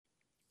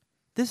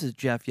This is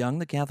Jeff Young,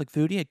 the Catholic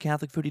Foodie at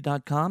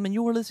CatholicFoodie.com, and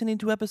you are listening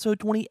to episode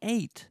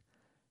 28,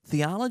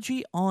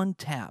 Theology on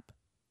Tap.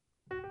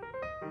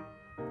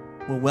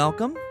 Well,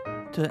 welcome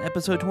to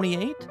episode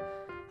 28.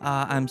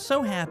 I'm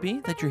so happy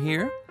that you're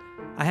here.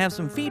 I have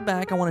some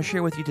feedback I want to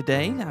share with you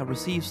today. I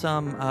received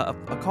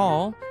a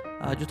call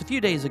just a few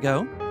days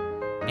ago,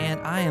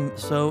 and I am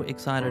so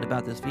excited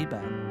about this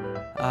feedback.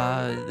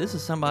 This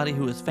is somebody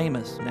who is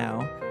famous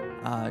now.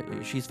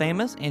 She's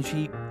famous, and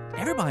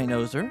everybody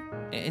knows her.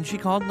 And she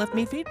called and left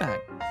me feedback.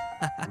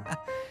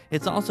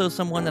 It's also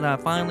someone that I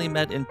finally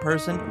met in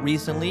person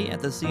recently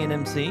at the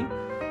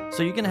CNMC.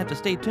 So you're going to have to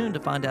stay tuned to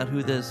find out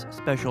who this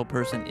special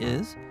person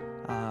is.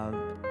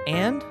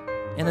 And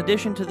in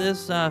addition to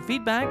this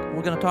feedback,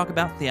 we're going to talk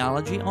about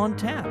Theology on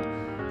Tap.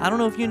 I don't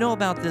know if you know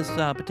about this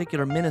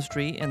particular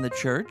ministry in the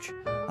church,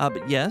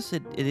 but yes,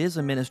 it is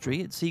a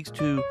ministry. It seeks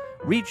to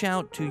reach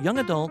out to young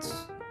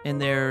adults in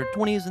their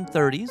 20s and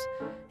 30s.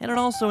 And it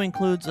also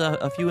includes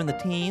a few in the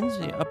teens,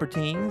 upper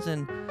teens,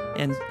 and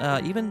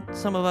even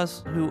some of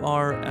us who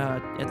are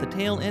at the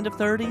tail end of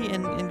 30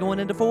 and going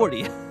into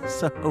 40.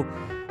 So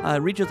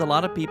it reaches a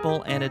lot of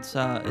people, and it's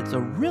a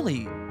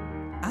really,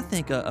 I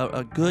think,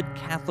 a good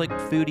Catholic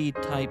foodie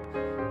type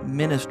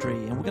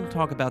ministry. And we're going to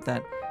talk about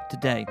that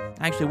today.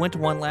 I actually went to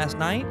one last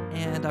night,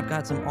 and I've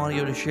got some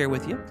audio to share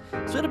with you.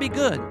 So it'll be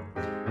good.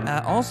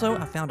 Also,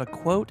 I found a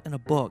quote in a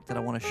book that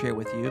I want to share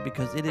with you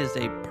because it is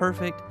a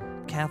perfect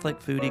Catholic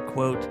Foodie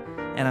quote,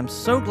 and I'm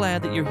so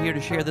glad that you're here to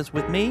share this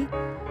with me,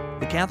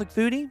 the Catholic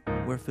Foodie,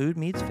 where food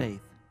meets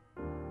faith.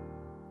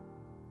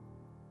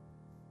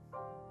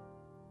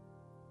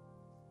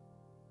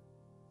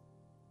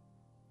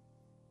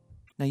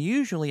 Now,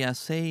 usually I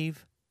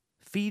save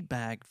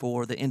feedback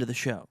for the end of the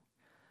show.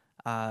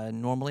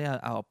 Normally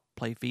I'll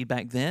play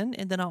feedback then,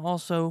 and then I'll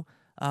also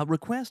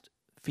request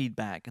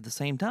feedback at the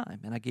same time,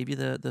 and I give you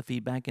the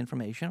feedback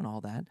information and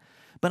all that.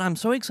 But I'm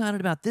so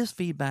excited about this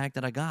feedback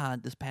that I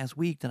got this past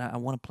week that I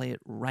want to play it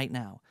right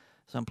now.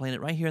 So I'm playing it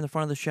right here in the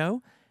front of the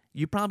show.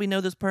 You probably know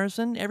this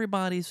person.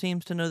 Everybody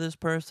seems to know this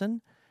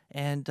person.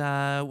 And,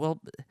 well,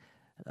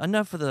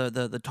 enough for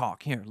the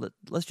talk. Here,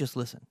 let's just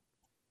listen.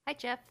 Hi,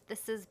 Jeff.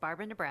 This is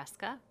Barbara,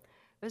 Nebraska.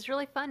 It was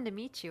really fun to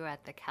meet you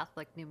at the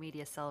Catholic New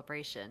Media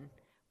Celebration.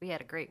 We had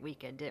a great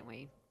weekend, didn't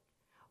we?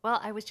 Well,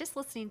 I was just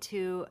listening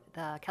to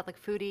the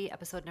Catholic Foodie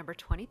episode number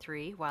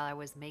 23 while I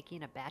was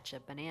making a batch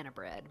of banana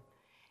bread.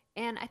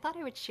 And I thought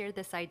I would share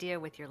this idea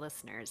with your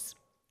listeners.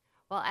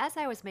 Well, as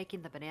I was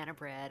making the banana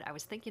bread, I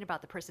was thinking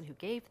about the person who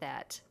gave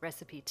that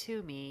recipe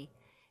to me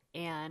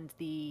and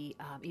the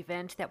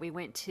event that we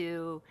went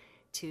to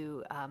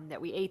that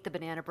we ate the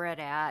banana bread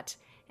at.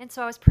 And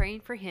so I was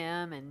praying for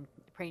him and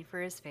praying for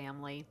his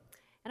family.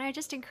 And I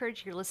just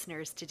encourage your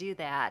listeners to do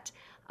that.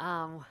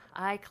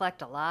 I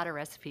collect a lot of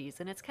recipes,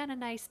 and it's kind of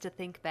nice to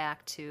think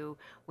back to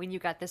when you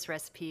got this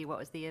recipe, what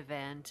was the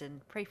event,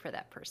 and pray for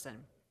that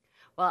person.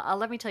 Well,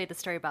 let me tell you the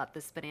story about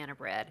this banana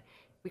bread.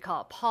 We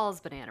call it Paul's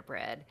banana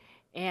bread,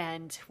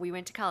 and we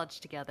went to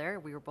college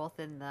together. We were both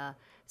in the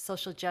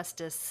social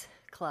justice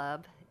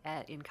club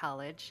in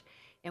college,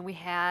 and we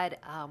had,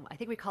 I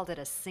think we called it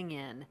a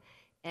sing-in,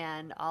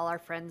 and all our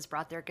friends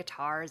brought their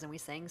guitars, and we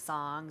sang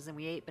songs, and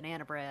we ate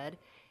banana bread.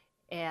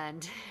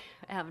 And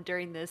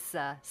during this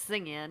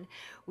sing-in,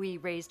 we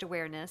raised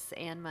awareness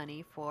and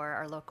money for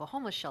our local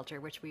homeless shelter,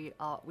 which we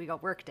all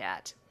worked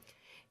at.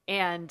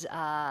 And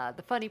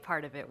the funny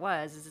part of it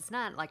is it's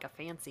not like a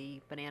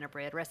fancy banana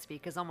bread recipe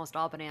because almost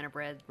all banana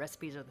bread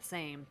recipes are the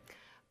same.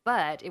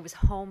 But it was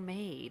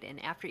homemade,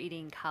 and after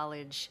eating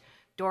college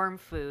dorm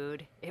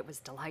food, it was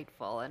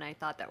delightful. And I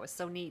thought that was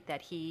so neat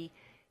that he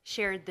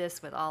shared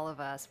this with all of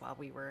us while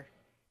we were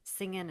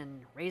singing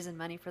and raising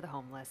money for the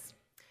homeless.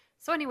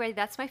 So anyway,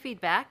 that's my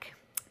feedback.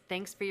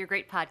 Thanks for your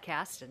great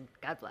podcast, and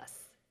God bless.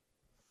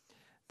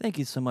 Thank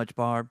you so much,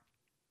 Barb.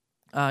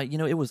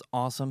 It was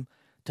awesome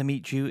to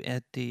meet you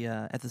at the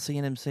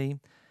CNMC,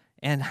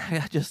 and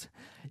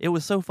it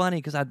was so funny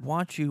because I'd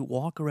watch you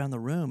walk around the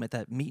room at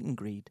that meet and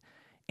greet,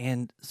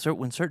 and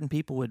when certain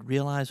people would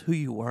realize who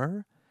you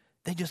were,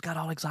 they just got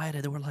all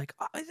excited. They were like,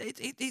 oh,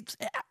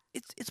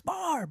 it's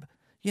Barb.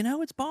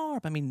 It's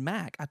Barb. I mean,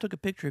 Mac. I took a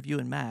picture of you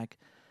and Mac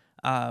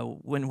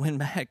when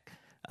Mac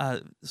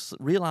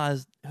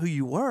realized who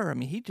you were. I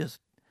mean,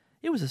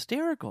 it was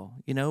hysterical,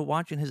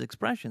 watching his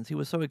expressions. He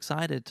was so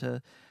excited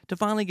to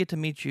finally get to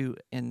meet you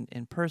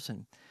in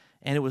person.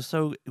 And it was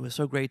so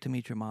great to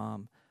meet your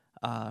mom.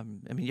 I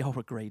mean, y'all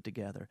were great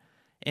together.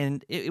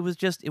 And it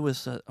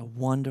was a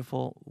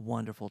wonderful,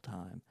 wonderful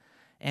time.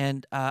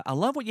 And I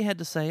love what you had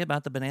to say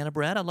about the banana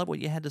bread. I love what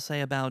you had to say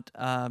about,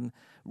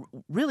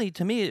 really,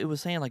 to me, it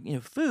was saying like,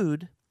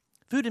 food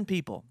and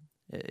people.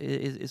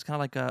 Is kind of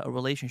like a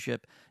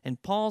relationship.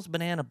 And Paul's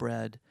banana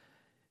bread,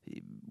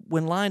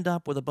 when lined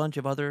up with a bunch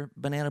of other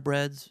banana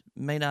breads,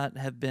 may not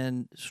have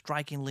been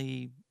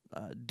strikingly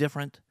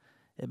different.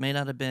 It may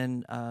not have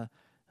been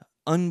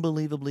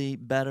unbelievably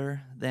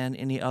better than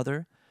any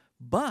other,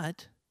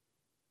 but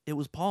it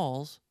was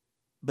Paul's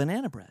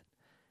banana bread.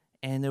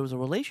 And there was a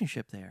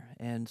relationship there.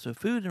 And so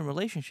food and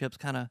relationships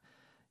kind of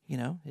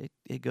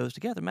it goes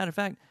together. Matter of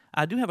fact,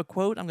 I do have a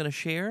quote I'm going to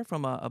share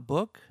from a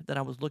book that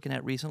I was looking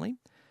at recently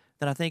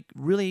that I think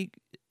really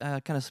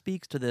kind of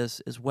speaks to this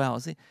as well.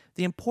 It's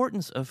the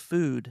importance of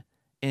food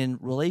in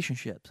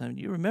relationships. And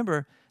you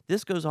remember,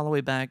 this goes all the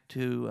way back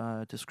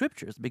to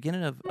Scriptures, the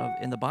beginning of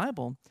in the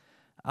Bible,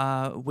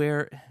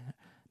 where,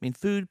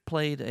 food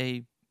played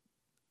a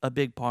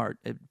big part.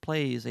 It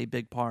plays a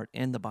big part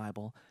in the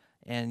Bible.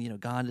 And,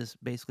 God is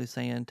basically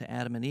saying to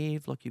Adam and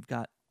Eve, look, you've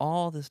got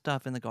all this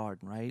stuff in the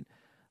garden, right?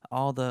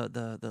 All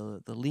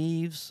the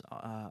leaves,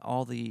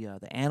 all the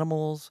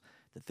animals,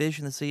 the fish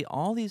in the sea,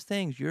 all these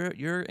things,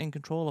 you're in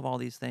control of all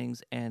these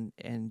things, and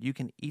you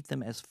can eat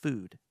them as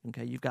food,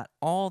 okay? You've got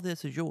all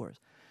this is yours.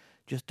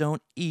 Just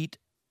don't eat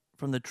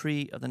from the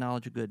tree of the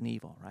knowledge of good and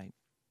evil, right?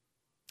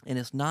 And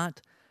it's not,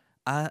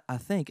 I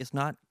think it's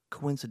not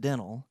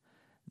coincidental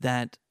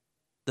that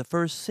the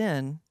first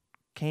sin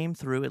came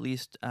through, at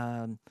least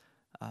the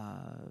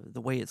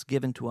way it's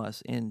given to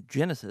us in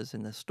Genesis,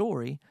 in the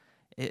story,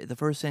 the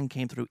first sin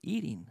came through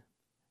eating,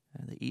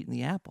 eating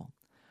the apple.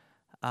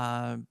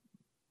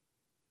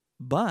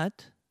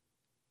 But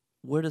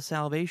where does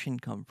salvation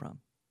come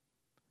from?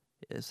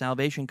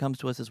 Salvation comes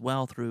to us as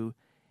well through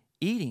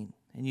eating.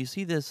 And you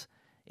see this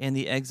in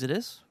the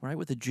Exodus, right,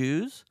 with the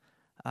Jews.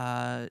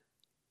 In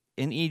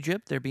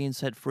Egypt, they're being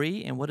set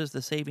free. And what is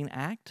the saving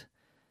act?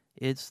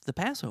 It's the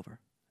Passover.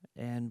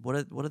 And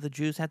what do the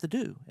Jews have to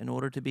do in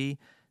order to be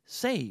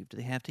saved?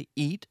 They have to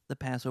eat the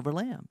Passover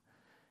lamb.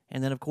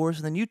 And then, of course,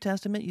 in the New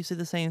Testament, you see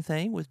the same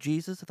thing with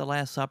Jesus at the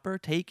Last Supper.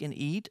 Take and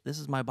eat. This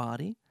is my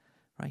body.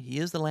 Right? He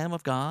is the Lamb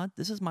of God.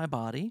 This is my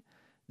body.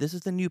 This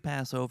is the new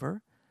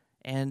Passover.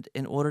 And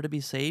in order to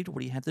be saved, what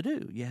do you have to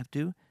do? You have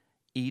to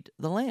eat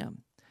the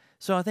lamb.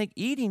 So I think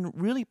eating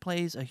really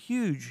plays a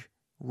huge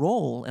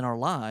role in our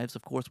lives.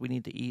 Of course, we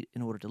need to eat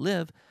in order to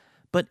live.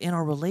 But in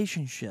our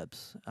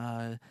relationships,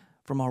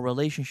 from our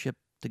relationship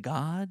to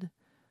God,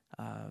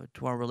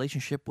 to our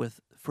relationship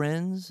with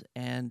friends,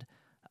 and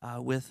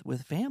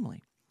with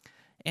family.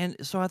 And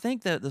so I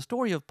think that the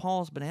story of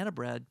Paul's banana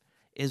bread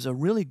is a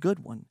really good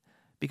one,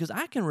 because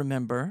I can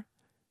remember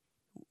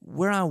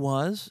where I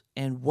was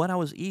and what I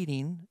was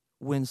eating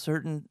when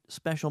certain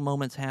special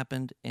moments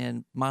happened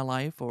in my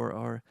life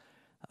or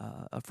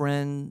a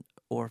friend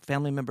or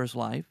family member's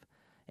life,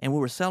 and we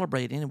were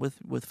celebrating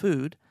with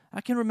food.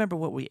 I can remember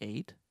what we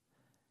ate,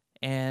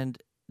 and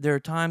there are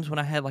times when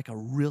I had like a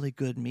really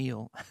good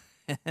meal,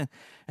 and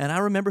I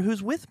remember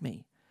who's with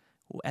me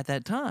at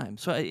that time.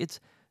 So it's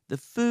the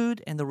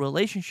food and the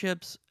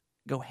relationships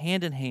go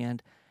hand in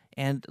hand.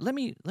 And let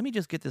me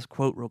just get this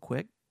quote real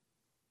quick.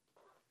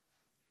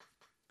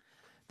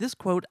 This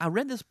quote, I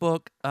read this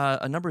book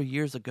a number of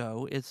years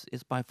ago. It's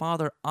by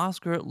Father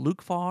Oscar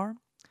Lukfar.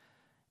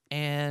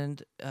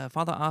 And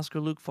Father Oscar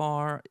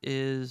Lukfar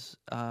is,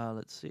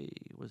 let's see,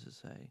 what does it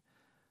say?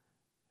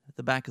 At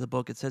the back of the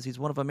book, it says he's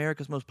one of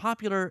America's most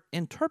popular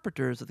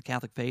interpreters of the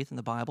Catholic faith and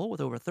the Bible,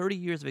 with over 30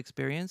 years of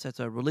experience as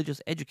a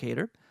religious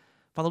educator.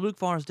 Father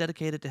Lukfar is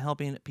dedicated to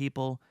helping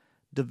people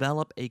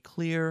develop a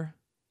clear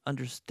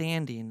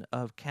understanding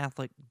of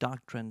Catholic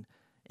doctrine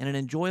in an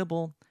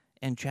enjoyable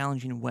and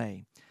challenging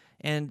way.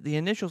 And the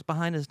initials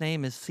behind his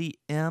name is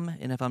CM,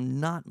 and if I'm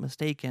not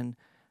mistaken,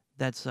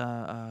 that's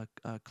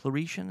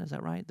Claretian, is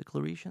that right? The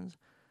Claretians,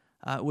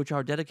 which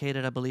are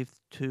dedicated, I believe,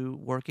 to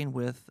working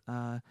with,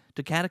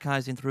 to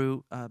catechizing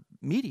through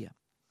media.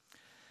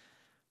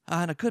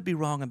 And I could be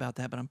wrong about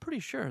that, but I'm pretty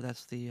sure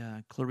that's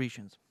the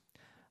Claretians.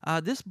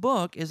 This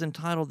book is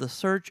entitled The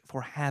Search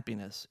for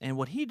Happiness, and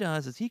what he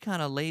does is he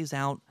kind of lays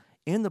out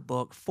in the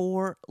book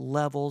 4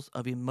 levels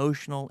of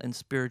emotional and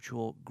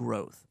spiritual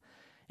growth.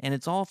 And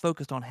it's all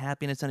focused on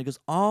happiness, and it goes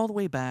all the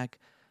way back,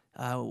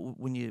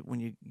 when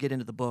you get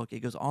into the book, it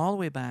goes all the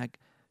way back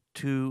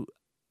to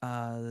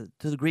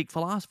the Greek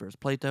philosophers,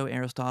 Plato,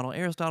 Aristotle.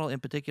 Aristotle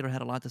in particular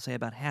had a lot to say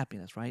about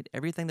happiness, right?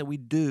 Everything that we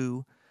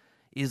do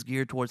is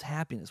geared towards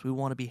happiness. We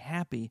want to be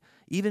happy.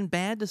 Even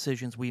bad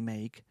decisions we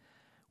make,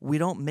 we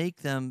don't make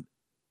them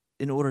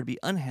in order to be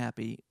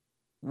unhappy.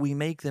 We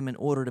make them in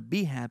order to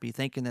be happy,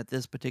 thinking that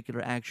this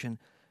particular action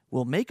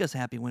will make us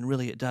happy when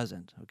really it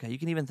doesn't. Okay, you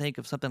can even think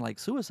of something like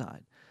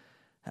suicide.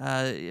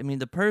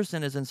 The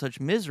person is in such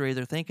misery,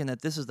 they're thinking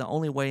that this is the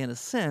only way, in a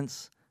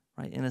sense,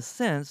 right? In a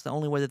sense, the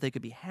only way that they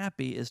could be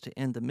happy is to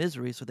end the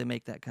misery, so they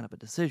make that kind of a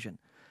decision.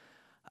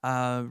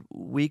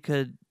 We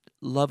could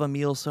love a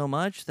meal so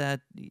much that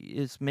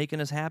it's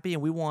making us happy,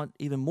 and we want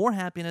even more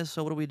happiness,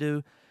 so what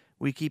do?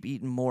 We keep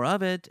eating more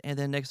of it, and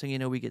then next thing you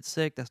know, we get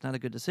sick. That's not a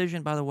good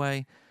decision, by the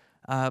way.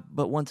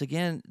 But once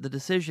again, the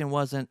decision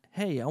wasn't,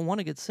 hey, I want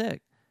to get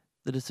sick.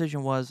 The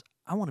decision was,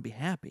 I want to be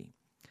happy.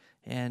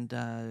 And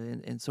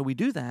so we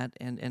do that,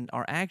 and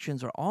our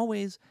actions are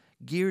always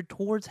geared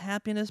towards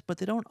happiness, but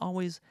they don't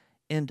always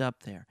end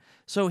up there.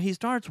 So he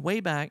starts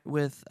way back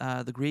with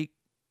the Greek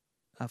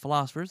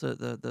philosophers,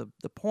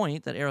 the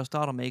point that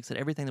Aristotle makes that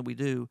everything that we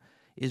do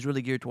is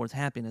really geared towards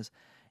happiness.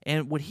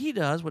 And what he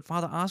does, what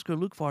Father Oscar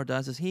Lukfar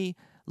does, is he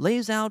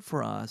lays out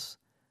for us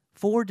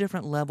 4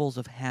 different levels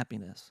of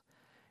happiness.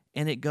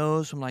 And it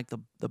goes from like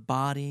the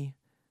body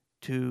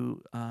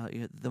to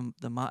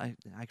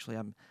actually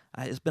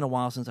it's been a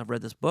while since I've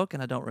read this book,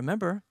 and I don't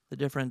remember the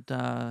different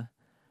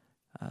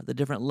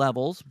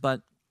levels,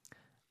 but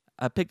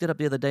I picked it up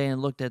the other day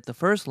and looked at the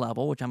first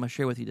level, which I'm going to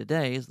share with you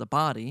today, is the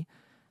body.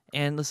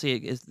 And let's see,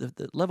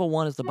 the level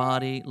 1 is the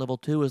body, level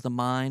 2 is the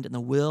mind and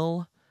the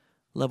will,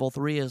 level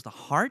 3 is the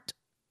heart,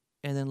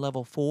 and then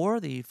level 4,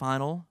 the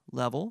final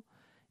level,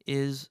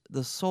 is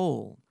the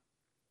soul.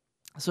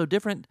 So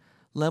different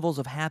levels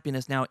of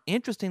happiness. Now,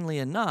 interestingly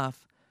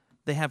enough,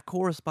 they have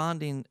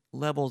corresponding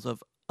levels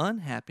of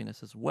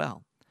unhappiness as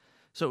well.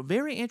 So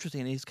very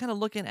interesting. He's kind of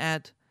looking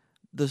at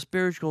the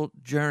spiritual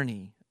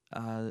journey,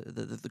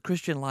 the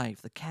Christian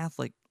life, the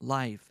Catholic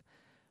life,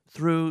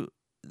 through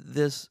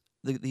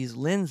these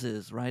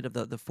lenses, right, of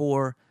the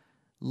 4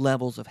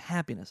 levels of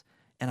happiness.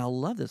 And I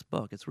love this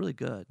book. It's really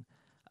good.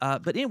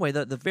 But anyway,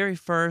 the very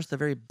first, the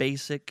very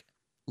basic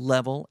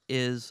level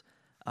is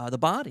the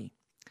body.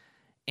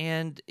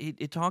 And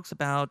it talks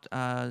about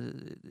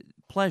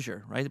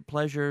pleasure, right?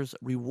 Pleasures,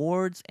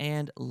 rewards,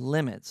 and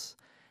limits.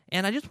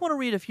 And I just want to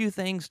read a few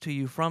things to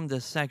you from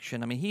this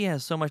section. I mean, he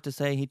has so much to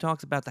say. He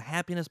talks about the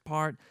happiness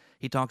part.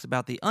 He talks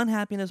about the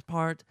unhappiness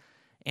part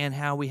and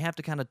how we have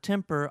to kind of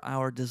temper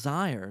our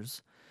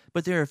desires.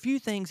 But there are a few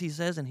things he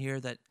says in here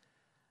that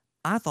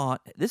I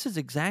thought, this is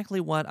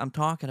exactly what I'm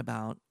talking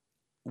about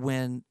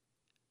when,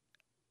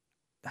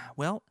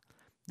 well,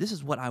 this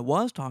is what I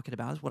was talking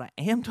about. This is what I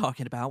am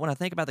talking about when I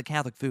think about the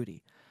Catholic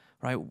foodie,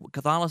 right?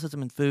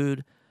 Catholicism and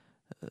food,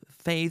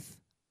 faith,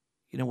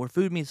 where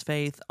food meets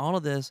faith, all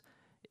of this,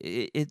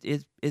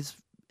 it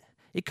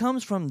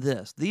comes from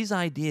this. These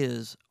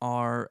ideas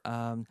are,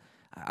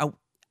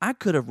 I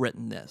could have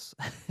written this.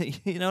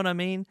 You know what I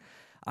mean?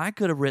 I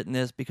could have written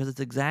this because it's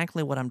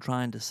exactly what I'm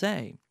trying to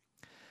say.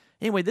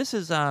 Anyway, this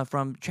is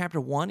from chapter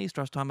 1. He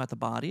starts talking about the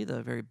body,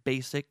 the very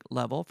basic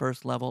level,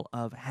 first level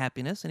of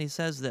happiness, and he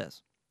says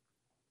this.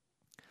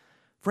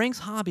 Frank's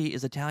hobby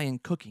is Italian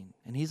cooking,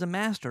 and he's a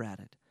master at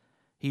it.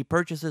 He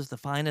purchases the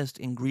finest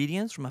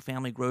ingredients from a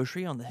family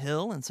grocery on the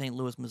hill in St.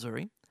 Louis,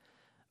 Missouri.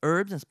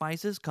 Herbs and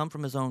spices come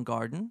from his own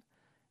garden.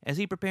 As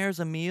he prepares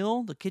a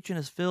meal, the kitchen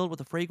is filled with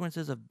the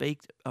fragrances of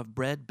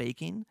bread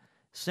baking,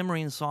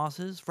 simmering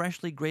sauces,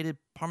 freshly grated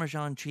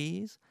Parmesan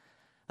cheese,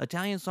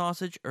 Italian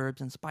sausage,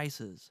 herbs, and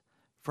spices.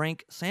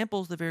 Frank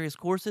samples the various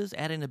courses,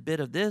 adding a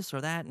bit of this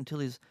or that until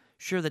he's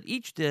sure that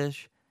each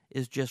dish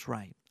is just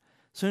right.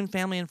 Soon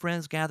family and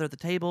friends gather at the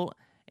table,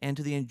 and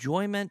to the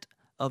enjoyment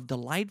of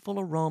delightful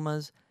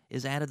aromas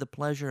is added the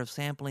pleasure of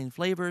sampling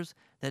flavors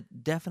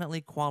that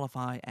definitely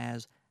qualify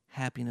as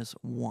happiness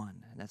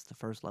 1. And that's the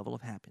first level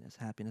of happiness,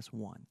 happiness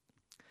 1.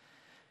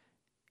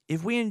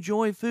 If we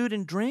enjoy food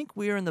and drink,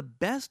 we are in the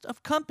best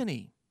of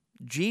company,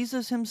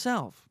 Jesus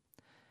himself.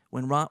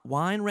 When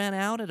wine ran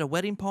out at a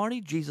wedding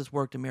party, Jesus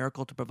worked a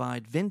miracle to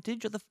provide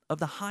vintage of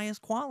the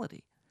highest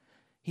quality.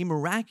 He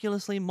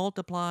miraculously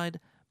multiplied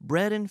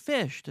bread and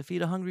fish to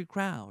feed a hungry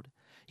crowd.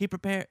 He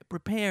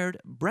prepared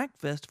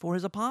breakfast for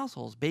his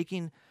apostles,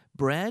 baking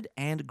bread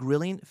and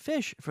grilling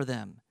fish for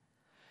them.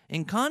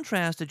 In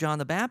contrast to John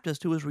the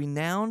Baptist, who was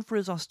renowned for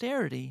his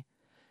austerity,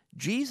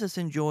 Jesus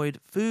enjoyed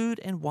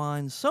food and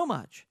wine so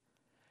much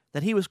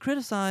that he was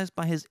criticized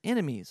by his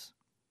enemies.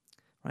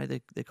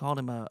 Right? They called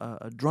him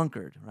a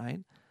drunkard,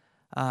 right?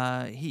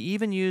 He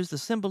even used the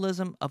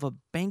symbolism of a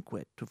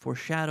banquet to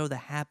foreshadow the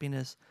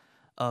happiness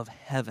of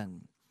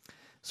heaven.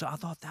 So I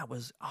thought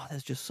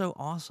that's just so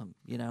awesome,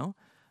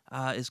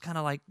 It's kind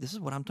of like, this is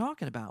what I'm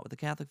talking about with the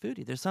Catholic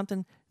foodie. There's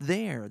something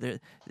there.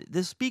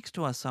 This speaks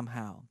to us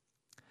somehow.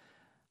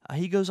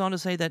 He goes on to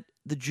say that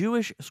the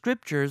Jewish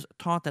scriptures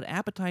taught that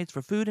appetites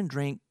for food and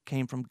drink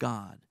came from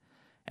God.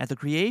 At the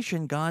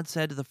creation, God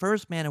said to the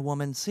first man and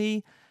woman,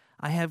 "See,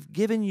 I have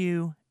given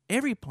you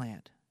every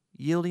plant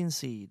yielding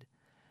seed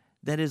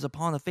that is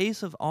upon the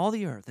face of all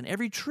the earth, and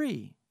every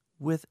tree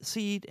with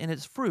seed in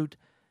its fruit,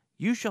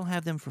 you shall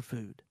have them for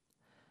food."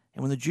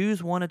 And when the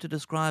Jews wanted to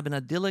describe an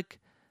idyllic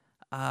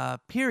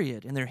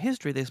period in their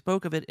history, they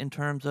spoke of it in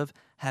terms of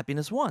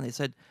happiness 1. They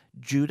said,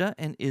 Judah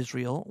and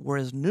Israel were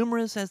as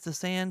numerous as the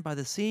sand by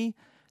the sea.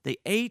 They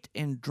ate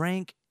and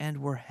drank and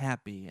were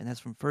happy. And that's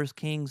from 1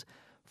 Kings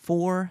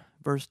 4,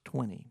 verse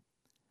 20.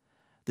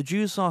 The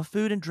Jews saw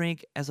food and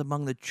drink as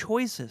among the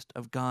choicest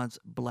of God's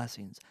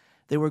blessings.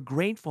 They were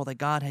grateful that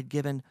God had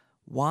given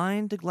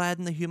wine to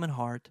gladden the human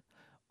heart,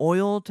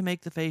 oil to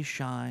make the face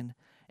shine,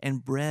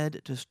 and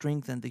bread to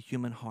strengthen the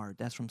human heart.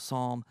 That's from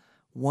Psalm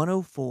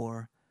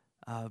 104,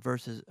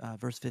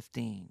 verse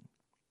 15.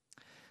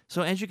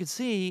 So as you can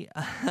see,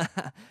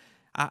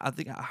 I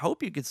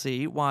hope you could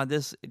see why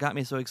this got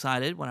me so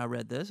excited when I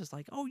read this. It's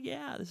like, oh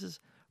yeah, this is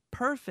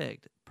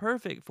perfect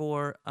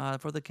for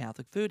the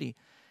Catholic foodie.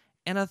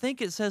 And I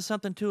think it says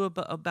something too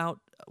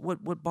about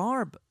what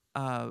Barb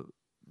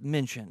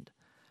mentioned.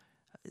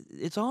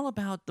 It's all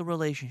about the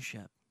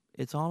relationship.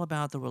 It's all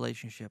about the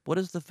relationship. What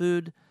does the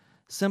food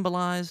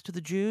symbolize to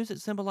the Jews?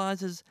 It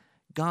symbolizes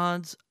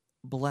God's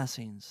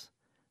blessings,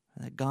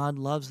 that God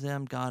loves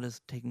them, God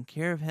is taking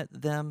care of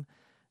them,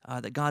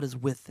 that God is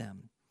with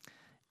them.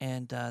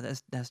 And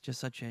that's just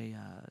such a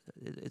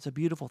it's a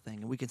beautiful thing,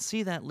 and we can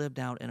see that lived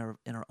out in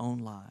our own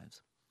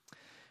lives.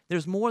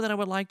 There's more that I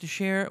would like to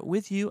share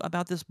with you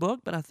about this book,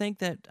 but I think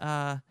that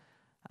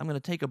I'm going to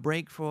take a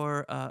break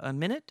for a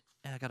minute.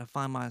 I got to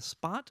find my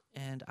spot,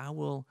 and I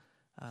will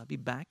be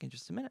back in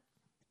just a minute.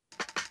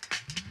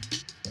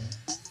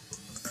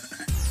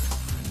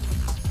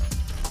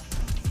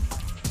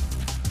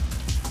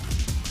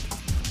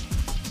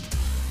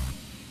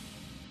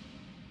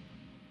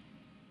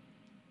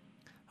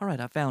 All right,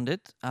 I found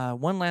it.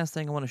 One last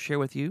thing I want to share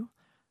with you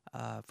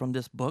from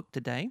this book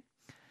today.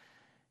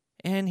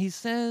 And he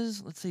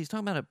says, let's see, he's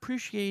talking about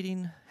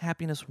appreciating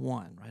happiness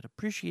one, right?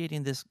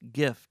 Appreciating this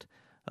gift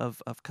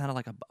of kind of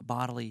like a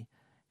bodily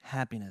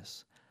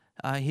happiness.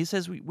 He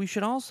says we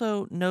should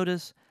also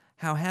notice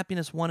how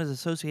happiness one is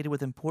associated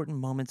with important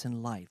moments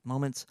in life,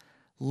 moments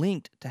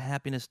linked to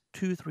happiness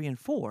 2, 3, and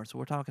 4. So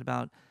we're talking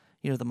about,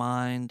 the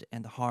mind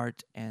and the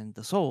heart and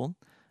the soul.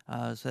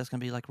 So that's going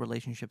to be like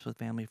relationships with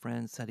family,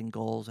 friends, setting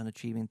goals and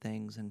achieving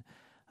things, and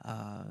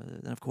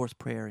then, of course,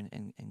 prayer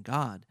and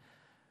God.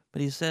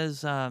 But he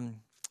says,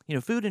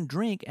 food and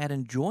drink add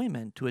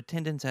enjoyment to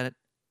attendance at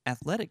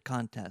athletic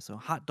contests. So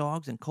hot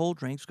dogs and cold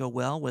drinks go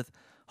well with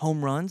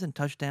home runs and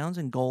touchdowns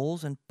and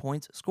goals and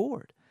points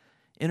scored.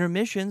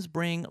 Intermissions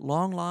bring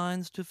long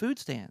lines to food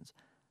stands.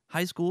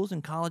 High schools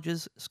and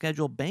colleges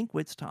schedule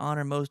banquets to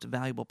honor most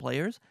valuable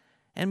players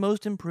and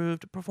most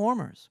improved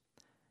performers.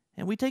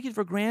 And we take it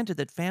for granted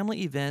that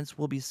family events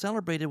will be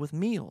celebrated with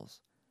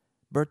meals.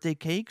 Birthday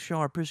cakes show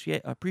our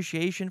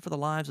appreciation for the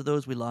lives of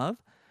those we love.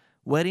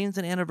 Weddings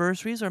and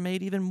anniversaries are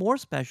made even more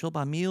special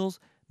by meals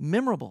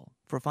memorable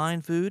for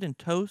fine food and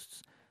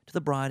toasts to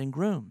the bride and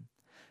groom.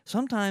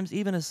 Sometimes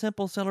even a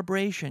simple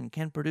celebration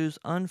can produce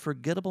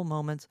unforgettable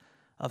moments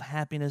of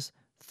happiness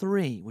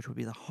 3, which would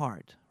be the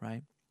heart,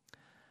 right?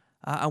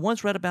 I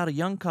once read about a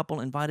young couple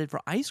invited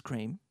for ice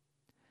cream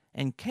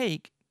and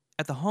cake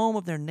at the home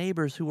of their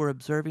neighbors who were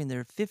observing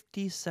their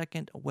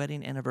 52nd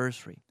wedding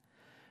anniversary.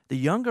 The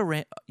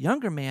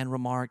younger man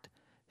remarked,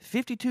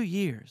 52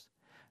 years.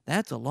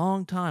 That's a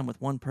long time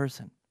with one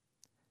person.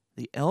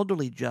 The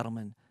elderly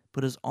gentleman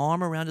put his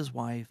arm around his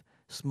wife,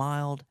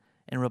 smiled,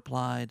 and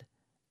replied,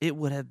 it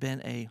would have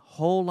been a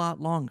whole lot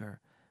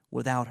longer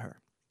without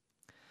her.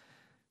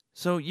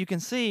 So you can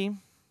see,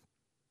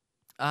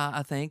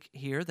 I think,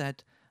 here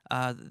that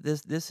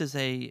this is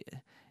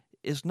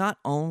not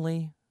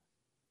only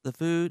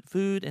the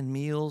food and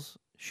meals,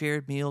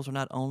 shared meals are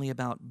not only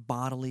about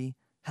bodily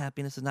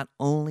happiness, it's not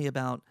only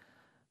about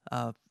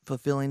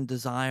fulfilling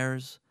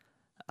desires,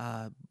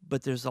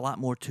 but there's a lot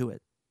more to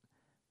it.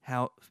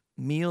 How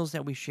meals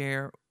that we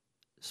share,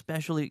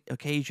 special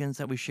occasions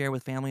that we share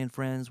with family and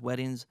friends,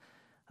 weddings,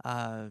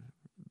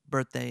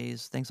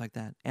 birthdays, things like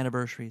that,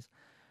 anniversaries.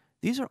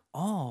 These are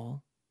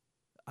all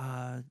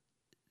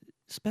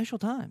special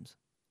times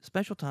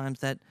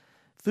that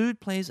food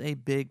plays a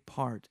big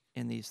part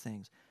in these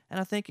things. And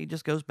I think it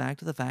just goes back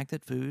to the fact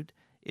that food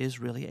is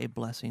really a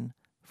blessing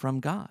from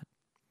God.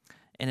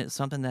 And it's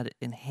something that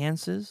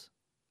enhances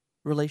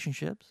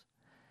relationships.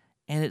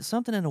 And it's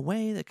something in a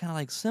way that kind of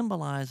like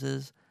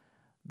symbolizes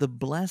the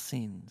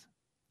blessings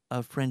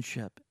of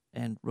friendship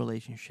and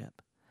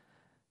relationship.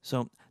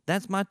 So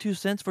that's my 2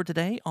 cents for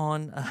today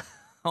on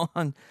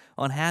on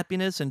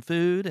happiness and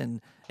food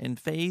and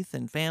faith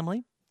and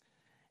family.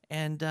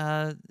 And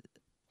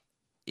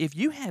if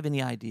you have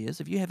any ideas,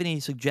 if you have any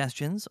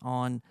suggestions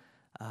on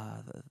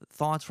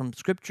thoughts from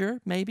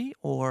Scripture, maybe,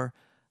 or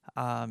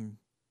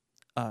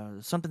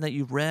something that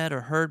you've read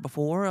or heard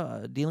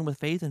before dealing with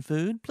faith and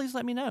food, please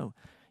let me know.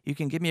 You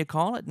can give me a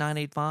call at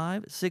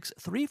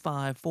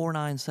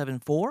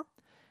 985-635-4974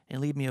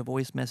 and leave me a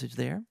voice message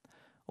there.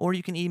 Or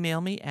you can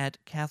email me at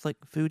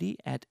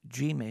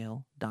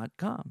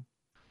catholicfoodie@gmail.com.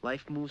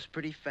 Life moves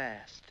pretty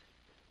fast.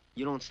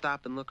 You don't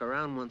stop and look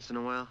around once in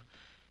a while,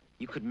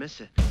 you could miss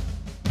it.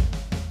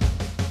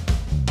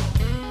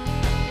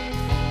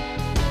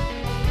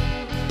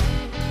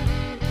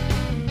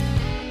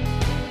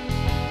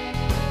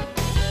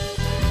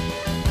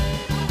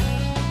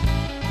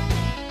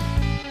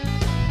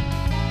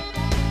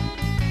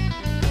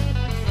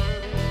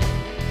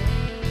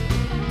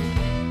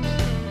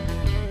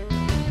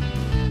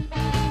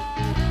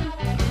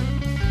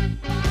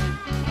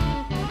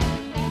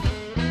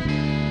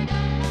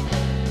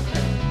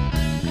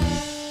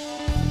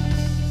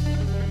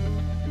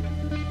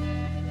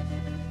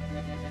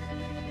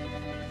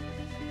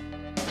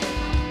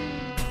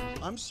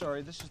 I'm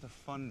sorry, this is the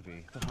fun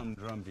V. The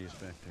humdrum V is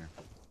back there.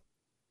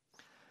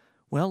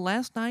 Well,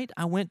 last night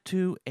I went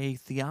to a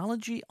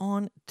Theology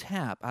on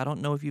Tap. I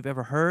don't know if you've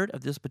ever heard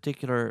of this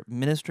particular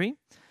ministry,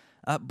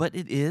 but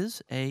it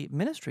is a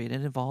ministry,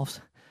 and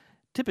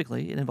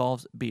typically it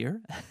involves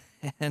beer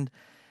and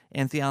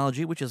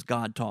theology, which is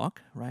God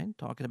talk, right?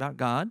 Talking about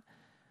God.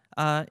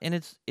 And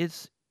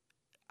it's,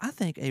 I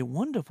think, a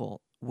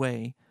wonderful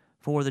way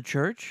for the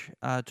church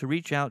to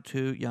reach out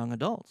to young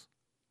adults.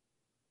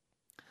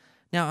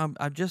 Now,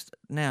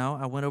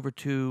 I went over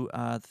to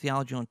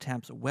Theology on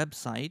Tap's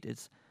website.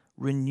 It's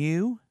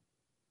renew,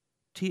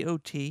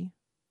 TOT,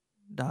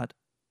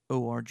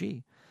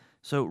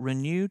 So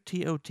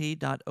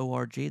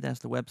renewtot.org, that's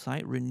the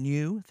website,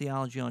 Renew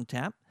Theology on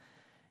Tap.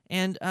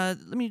 And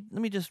let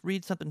me just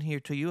read something here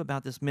to you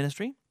about this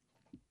ministry.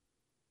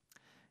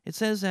 It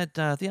says that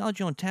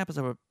Theology on Tap is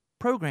a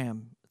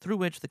program through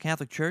which the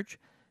Catholic Church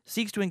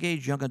seeks to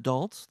engage young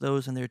adults,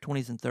 those in their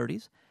 20s and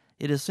 30s.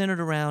 It is centered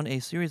around a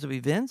series of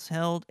events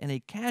held in a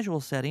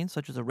casual setting,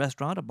 such as a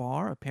restaurant, a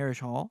bar, a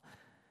parish hall,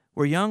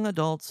 where young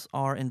adults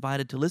are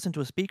invited to listen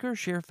to a speaker,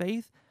 share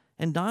faith,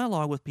 and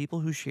dialogue with people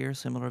who share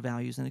similar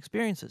values and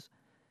experiences.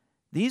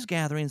 These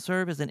gatherings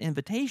serve as an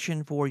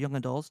invitation for young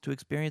adults to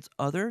experience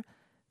other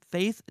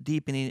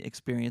faith-deepening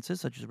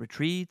experiences, such as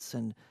retreats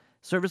and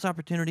service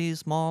opportunities,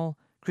 small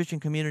Christian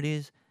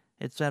communities,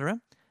 etc.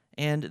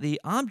 And the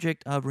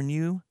object of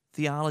Renew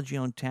Theology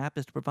on Tap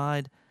is to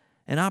provide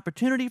an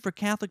opportunity for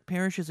Catholic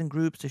parishes and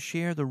groups to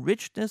share the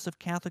richness of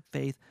Catholic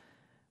faith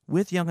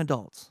with young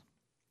adults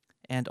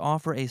and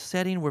offer a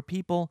setting where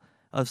people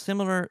of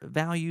similar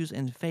values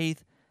and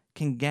faith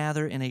can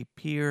gather in a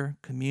peer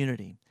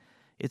community.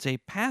 It's a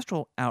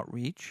pastoral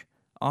outreach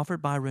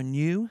offered by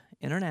Renew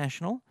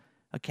International,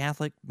 a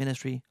Catholic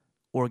ministry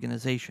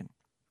organization.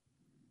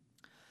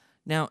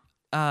 Now,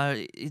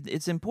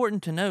 it's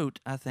important to note,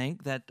 I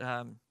think, that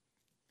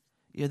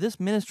this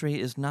ministry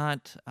is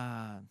not,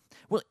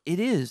 it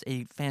is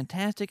a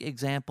fantastic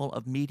example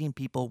of meeting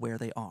people where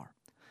they are,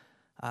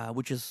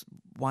 which is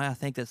why I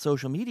think that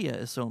social media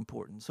is so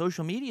important.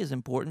 Social media is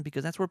important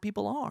because that's where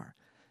people are,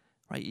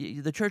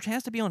 right? The church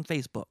has to be on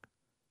Facebook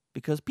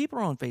because people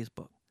are on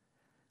Facebook.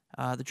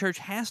 The church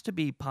has to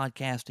be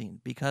podcasting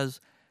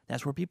because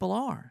that's where people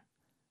are.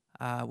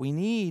 We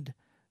need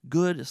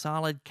good,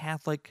 solid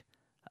Catholic,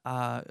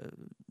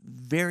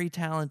 very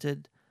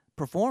talented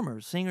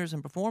performers, singers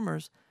and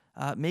performers,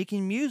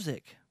 making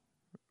music,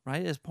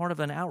 right, as part of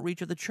an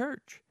outreach of the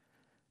church,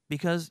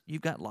 because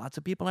you've got lots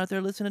of people out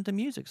there listening to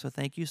music. So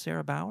thank you,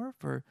 Sarah Bauer,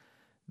 for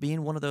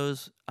being one of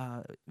those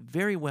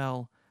very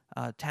well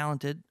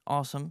talented,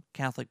 awesome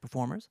Catholic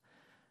performers.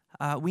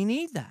 We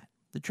need that.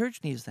 The church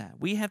needs that.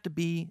 We have to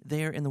be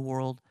there in the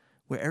world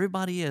where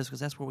everybody is,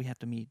 because that's where we have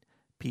to meet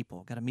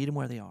people. Got to meet them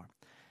where they are,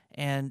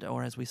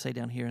 or as we say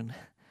down here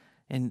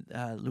in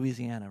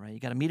Louisiana, right? You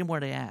got to meet them where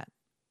they at.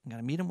 You got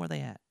to meet them where they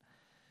at.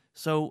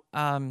 So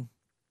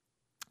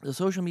the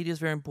social media is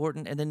very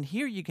important, and then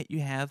here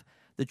you have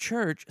the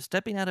church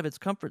stepping out of its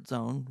comfort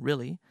zone,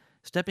 really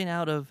stepping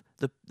out of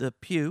the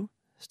pew,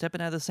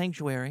 stepping out of the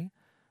sanctuary.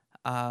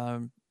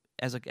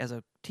 As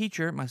a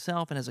teacher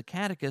myself and as a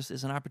catechist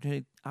is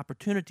an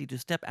opportunity to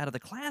step out of the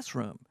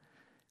classroom,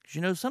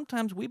 because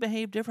sometimes we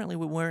behave differently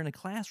when we're in a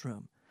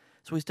classroom.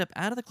 So we step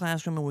out of the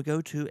classroom and we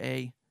go to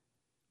a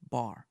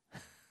bar.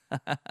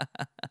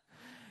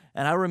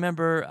 And I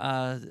remember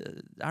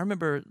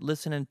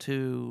listening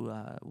to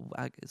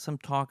some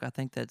talk I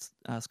think that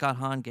Scott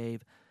Hahn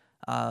gave.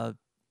 I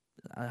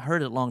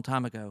heard it a long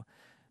time ago,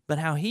 but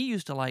how he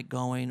used to like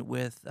going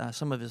with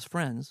some of his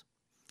friends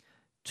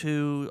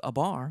to a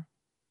bar,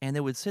 and they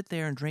would sit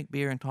there and drink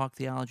beer and talk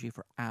theology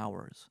for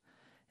hours.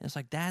 And it's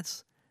like,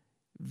 that's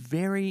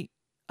very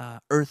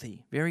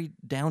earthy, very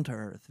down to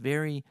earth,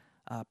 very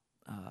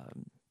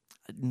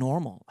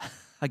normal,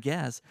 I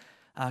guess,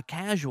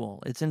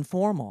 casual. It's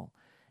informal.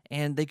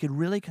 And they could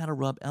really kind of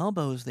rub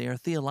elbows there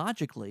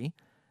theologically,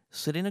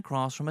 sitting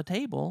across from a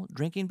table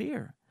drinking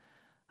beer,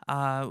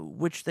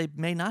 which they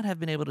may not have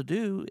been able to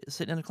do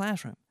sitting in a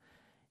classroom.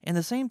 And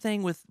the same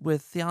thing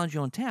with Theology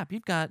on Tap.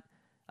 You've got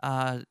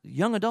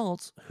young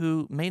adults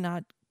who may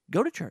not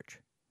go to church.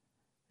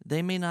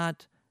 They may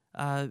not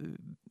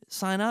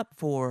sign up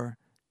for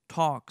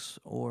talks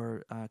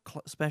or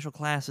special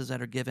classes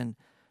that are given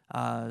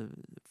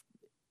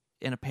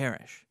in a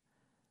parish.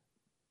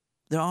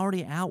 They're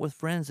already out with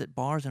friends at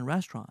bars and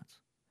restaurants.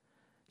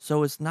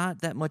 So it's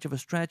not that much of a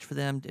stretch for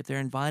them, if they're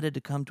invited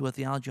to come to a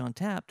Theology on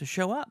Tap, to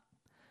show up.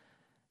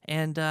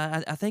 And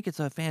I think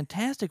it's a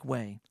fantastic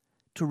way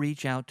to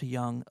reach out to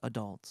young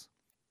adults.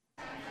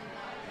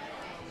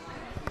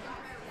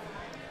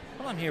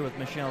 Well, I'm here with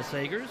Michelle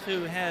Sagers,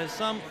 who has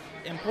some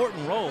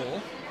important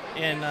role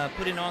in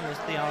putting on this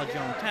Theology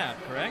on Tap,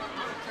 correct?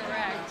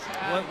 Correct.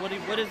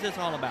 What is this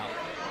all about?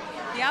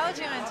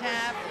 Theology on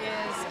Tap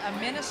is a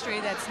ministry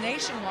that's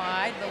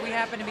nationwide, but we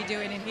happen to be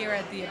doing it here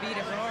at the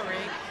Abita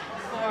Brewery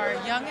for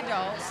young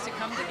adults to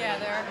come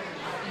together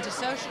and to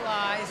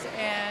socialize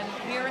and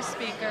hear a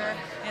speaker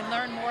and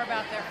learn more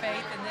about their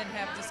faith and then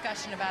have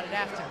discussion about it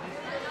after.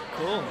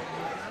 Cool.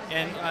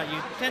 And you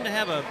tend to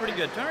have a pretty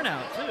good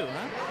turnout too,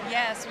 huh?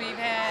 Yes, we've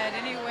had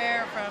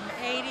anywhere from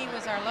 80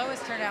 was our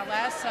lowest turnout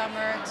last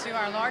summer to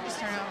our largest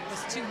turnout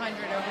was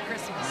 200 over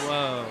Christmas.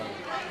 Whoa,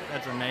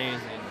 that's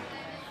amazing.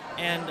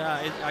 And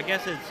I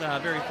guess it's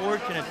very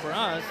fortunate for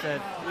us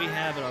that we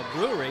have a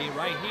brewery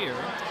right here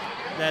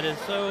that is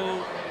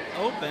so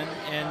open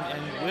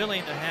and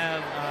willing to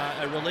have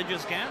a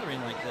religious gathering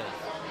like this.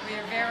 We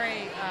are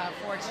very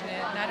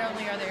fortunate. Not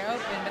only are they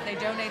open, but they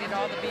donated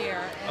all the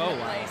beer in the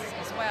place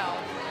as well.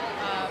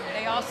 They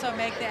they also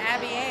make the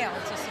Abbey Ale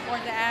to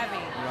support the Abbey,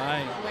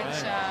 Right.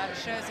 which right.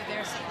 shows that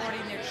they're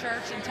supporting their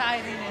church and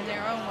tithing in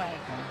their own way.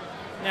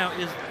 Now,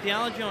 is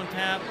Theology on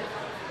Tap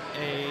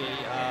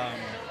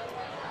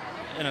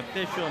an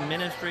official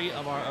ministry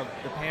of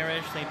the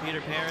parish, St.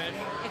 Peter Parish?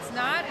 It's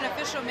not an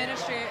official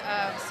ministry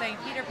of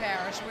St. Peter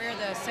Parish. We're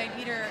the St.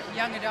 Peter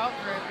Young Adult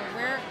Group, but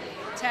we're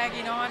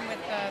tagging on with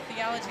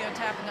Theology on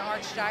Tap in the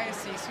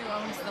Archdiocese, who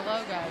owns the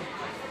logo.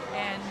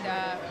 And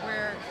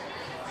we're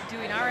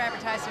doing our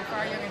advertising for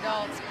our young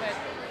adults, but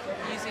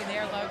using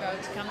their logo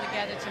to come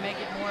together to make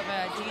it more of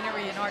a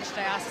deanery and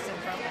archdiocesan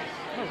program.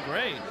 Oh,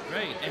 great,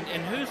 great.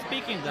 And who's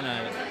speaking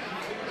tonight?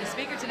 The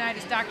speaker tonight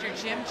is Dr.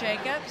 Jim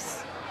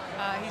Jacobs.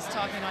 He's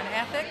talking on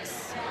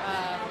ethics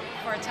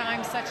for a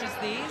time such as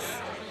these,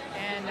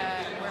 and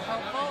we're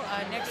hopeful.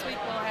 Next week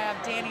we'll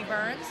have Danny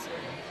Burns,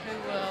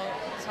 who will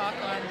talk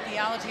on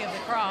theology of the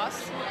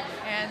cross,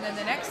 and then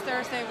the next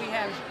Thursday we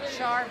have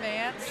Char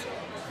Vance,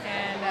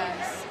 and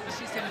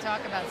she's going to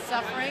talk about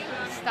suffering.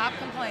 Stop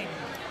complaining.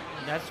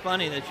 That's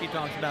funny that she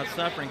talks about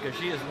suffering, because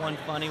she is one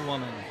funny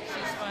woman.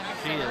 She's funny.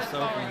 She is so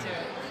forward funny. to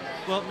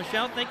it. Well,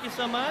 Michelle, thank you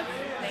so much.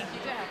 Thank you,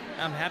 Jeff.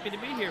 I'm happy to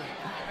be here.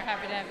 We're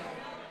happy to have you.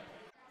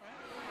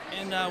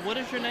 And what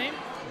is your name?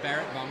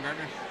 Barrett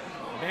Baumgartner.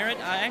 Barrett,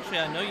 I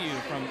know you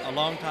from a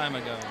long time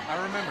ago.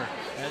 I remember.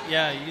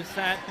 Yeah, you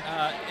sat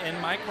in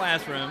my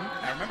classroom.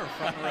 I remember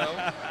front row.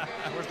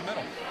 Where's the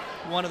middle?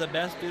 One of the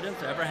best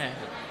students I ever had.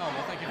 Oh,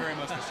 well, thank you very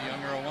much, Mr. Young.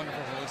 You're a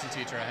wonderful religion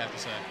teacher, I have to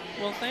say.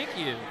 Well, thank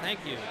you. Thank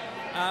you.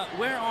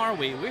 Where are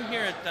we? We're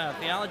here at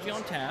Theology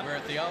on Tap. We're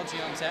at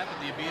Theology on Tap at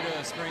the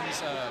Abita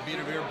Springs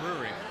Abita Beer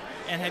Brewery.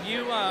 And have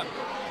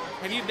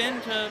you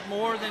been to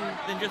more than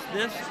just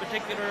this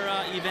particular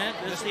event,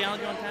 this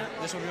Theology on Tap?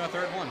 This will be my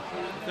third one.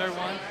 Third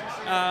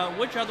one.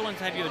 Which other ones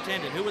have you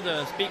attended? Who were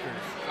the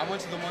speakers? I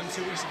went to the one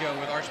 2 weeks ago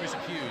with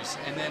Archbishop Hughes,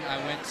 and then I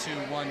went to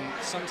one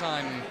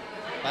sometime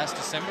last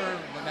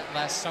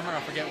summer, I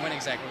forget when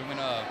exactly, when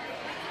I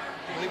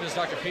believe it was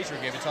Dr. Peter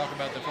gave a talk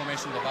about the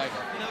formation of the Bible.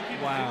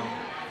 Wow.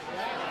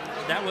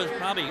 That was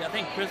probably, I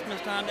think, Christmas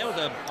time. That was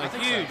a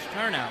huge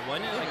turnout,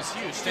 wasn't it? It was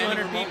huge.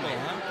 200 people,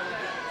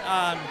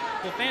 huh?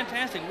 Well,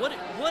 fantastic.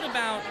 What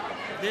about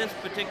this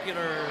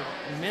particular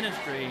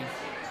ministry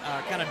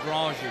kind of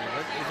draws you?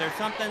 Is there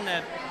something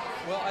that...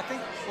 Well, I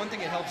think one thing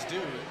it helps to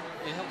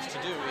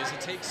do is it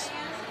takes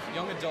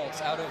young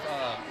adults out of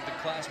the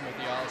classroom of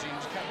theology and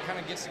just kind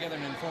of gets together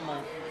in an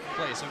informal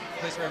place, a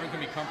place where everyone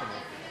can be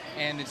comfortable.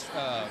 And it's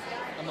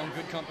among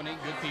good company,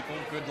 good people,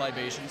 good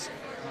libations.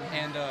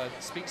 And the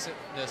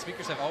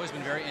speakers have always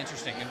been very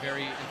interesting and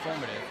very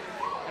informative.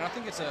 And I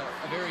think it's a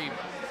very,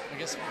 I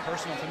guess,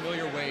 personal,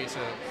 familiar way to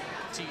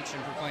teach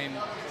and proclaim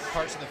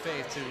parts of the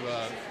faith to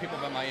people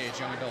about my age,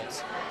 young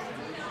adults.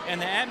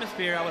 And the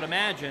atmosphere, I would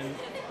imagine,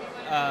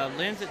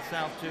 lends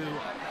itself to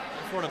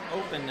a sort of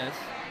openness.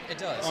 It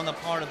does. On the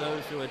part of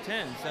those who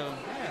attend. So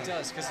yeah. It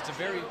does, because it's a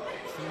very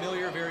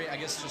familiar, very, I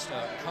guess, just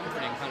a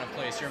comforting kind of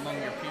place. You're among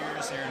your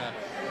peers. You're in a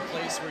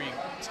place where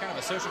it's kind of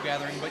a social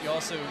gathering, but you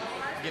also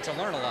get to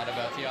learn a lot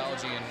about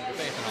theology and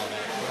faith and all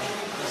that.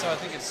 And so I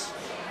think it's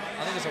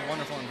a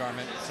wonderful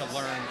environment to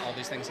learn all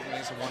these things. I think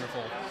it's a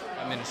wonderful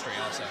ministry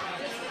also.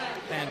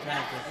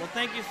 Fantastic. Well,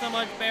 thank you so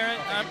much, Barrett.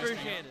 I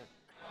appreciate it.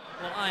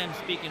 Well, I am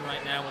speaking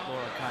right now with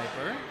Laura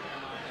Kuiper.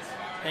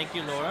 Thank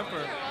you, Laura,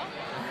 for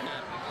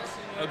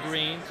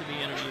agreeing to be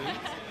interviewed.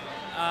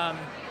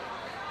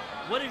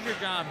 What is your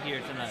job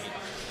here tonight?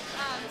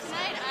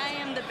 Tonight I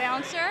am the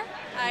bouncer.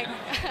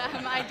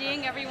 I'm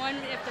IDing everyone.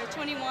 If they're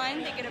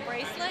 21, they get a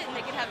bracelet and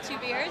they can have 2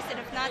 beers, and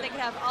if not, they can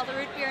have all the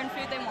root beer and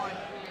food they want.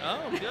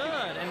 Oh, good.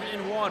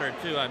 And water,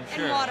 too, I'm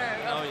sure. And water,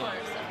 of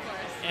course.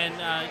 And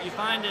you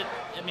find it,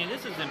 I mean,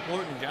 this is an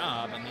important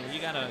job. I mean,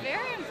 you got to...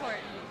 Very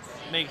important.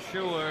 Make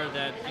sure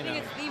that, I think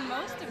it's the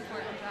most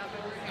important job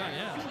over here. Oh,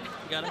 yeah.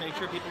 You got to make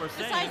sure people are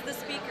safe. Besides the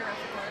speaker, of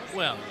course.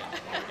 Well,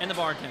 yeah. And the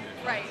bartender.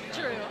 Right,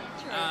 true.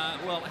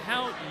 Well,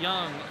 how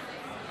young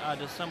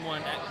does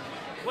someone,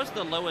 what's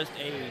the lowest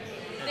age?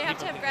 They have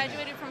to have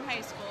graduated from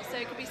high school, so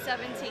it could be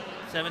 17.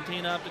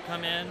 17 up to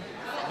come in,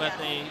 but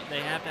yeah.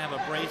 they have to have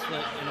a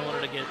bracelet in order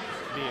to get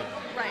beer.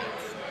 Right.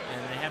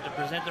 And they have to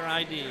present their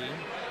ID.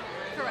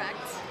 Correct.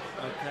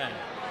 Okay.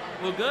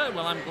 Well, good.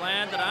 Well, I'm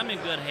glad that I'm in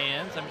good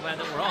hands. I'm glad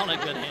that we're all in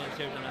good hands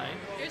here tonight.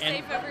 You're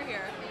safe over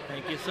here.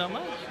 Thank you so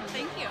much.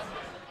 Thank you.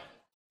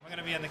 We're going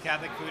to be on the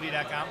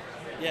CatholicFoodie.com.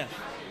 Yes.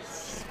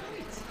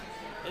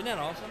 Isn't that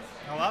awesome?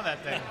 I love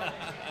that thing.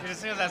 As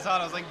soon as I saw it,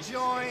 I was like,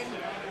 join.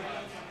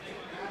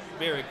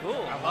 Very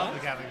cool. I love the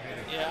Catholic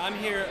Foodie. Yeah, I'm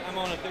here. I'm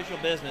on official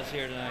business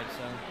here tonight,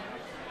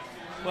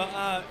 so.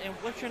 Well, and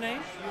what's your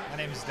name? My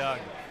name is Doug.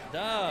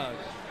 Doug.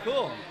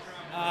 Cool.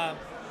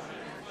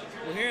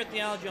 We're here at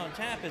Theology on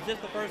Tap. Is this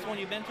the first one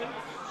you've been to?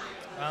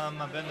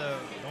 I've been to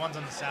the ones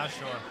on the South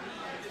Shore.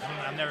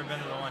 I've never been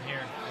to the one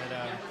here at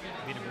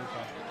Vita Brew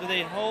Pub. Do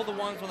they hold the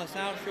ones on the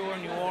South Shore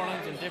in New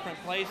Orleans in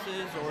different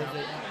places, or is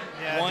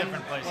it one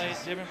different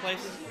places? Different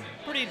places?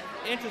 Pretty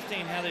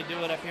interesting how they do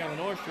it up here on the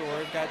North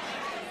Shore. It's got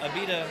a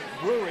Vita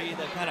brewery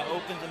that kind of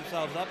opens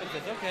themselves up and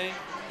says, okay,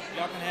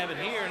 y'all can have it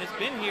here, and it's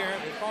been here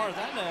as far as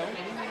I know.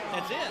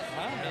 That's it,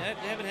 huh? I mean,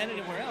 they haven't had it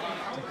anywhere else.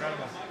 It's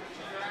incredible.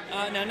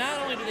 Now, not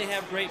only do they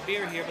have great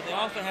beer here, but they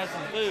also have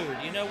some food.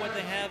 You know what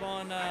they have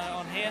on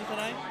hand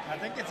tonight? I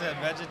think it's a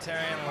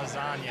vegetarian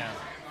lasagna.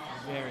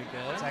 Very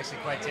good. It's actually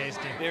quite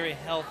tasty. Very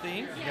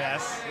healthy.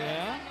 Yes.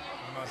 Yeah.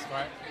 For the most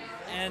part.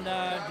 And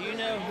do you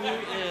know who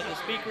the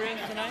speaker is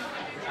tonight?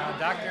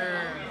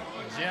 Dr.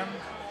 Jim.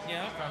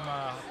 Yeah. From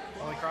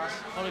Holy Cross.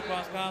 Holy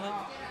Cross College.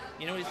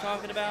 You know what he's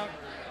talking about?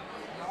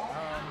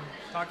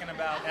 Talking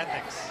about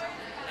ethics.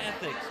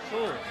 Ethics.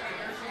 Cool.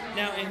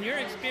 Now, in your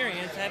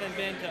experience, having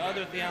been to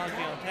other Theology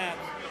on Tap,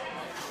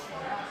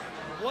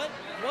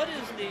 what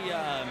is the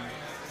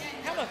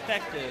how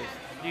effective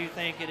do you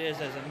think it is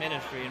as a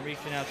ministry in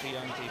reaching out to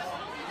young people?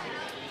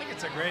 I think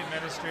it's a great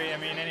ministry. I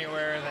mean,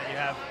 anywhere that you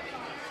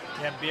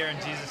have beer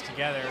and Jesus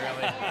together,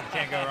 really, you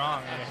can't go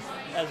wrong.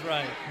 That's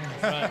right.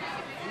 That's right.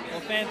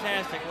 Well,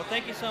 fantastic. Well,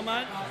 thank you so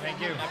much. Thank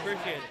you. I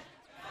appreciate it.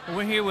 Well,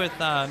 we're here with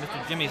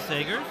Mr. Jimmy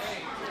Sagers,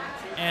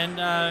 and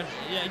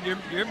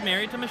you're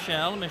married to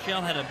Michelle.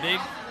 Michelle had a big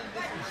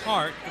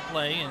part to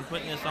play in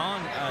putting this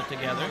on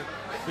together,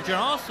 but you're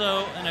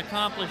also an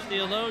accomplished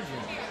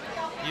theologian.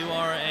 You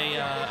are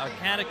a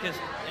catechist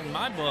in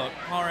my book,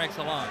 par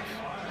excellence.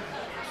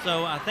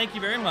 So thank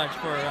you very much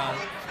for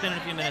spending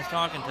a few minutes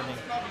talking to me.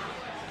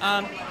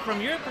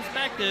 From your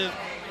perspective,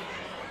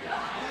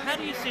 how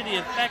do you see the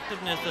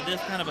effectiveness of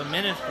this kind of a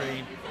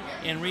ministry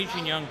in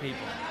reaching young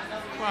people?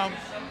 Well,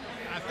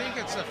 I think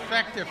it's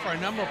effective for a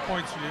number of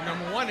points of view.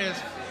 Number one is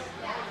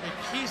it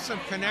keeps them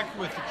connected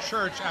with the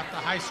church after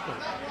high school.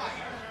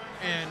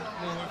 And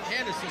when we've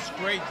had this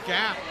great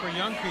gap for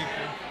young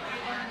people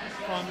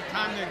from the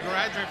time they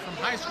graduate from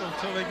high school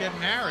until they get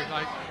married,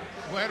 like,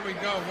 where do we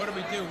go? What do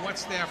we do?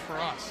 What's there for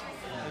us?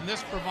 And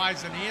this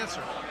provides an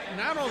answer.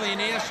 Not only an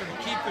answer to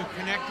keep them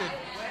connected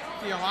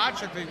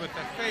theologically with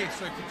their faith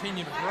so they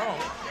continue to grow,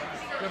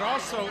 but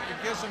also it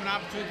gives them an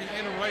opportunity to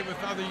interrelate with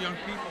other young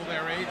people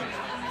their ages.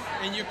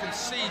 And you can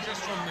see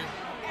just from the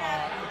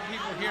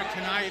people here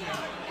tonight and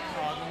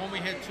the one we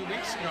had 2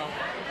 weeks ago,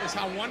 is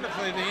how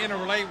wonderfully they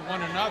interrelate with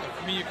one another.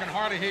 I mean, you can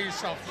hardly hear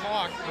yourself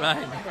talk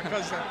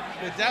because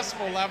the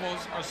decibel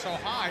levels are so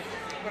high.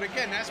 But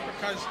again, that's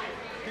because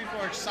people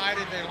are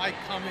excited, they like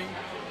coming.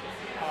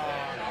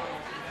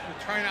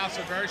 The turnouts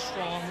are very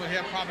strong. We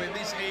have probably at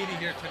least 80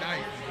 here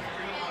tonight.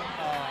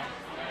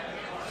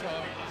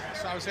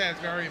 So I would say it's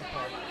very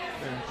important.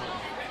 Very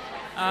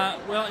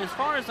important. Well, as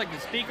far as like the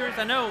speakers,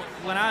 I know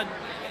when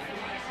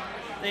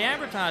they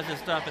advertise this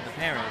stuff at the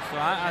parish, so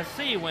I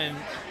see when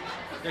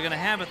they're going to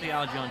have a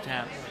Theology on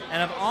Tap,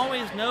 and I've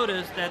always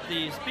noticed that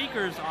the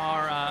speakers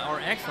are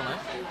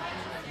excellent.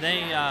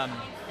 They're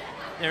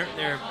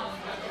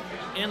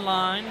in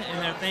line in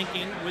their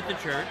thinking with the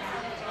church.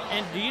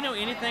 And do you know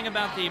anything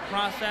about the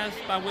process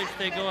by which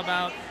they go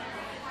about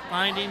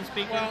finding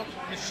speakers? Well,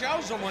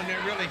 Michelle's the one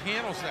that really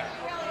handles that.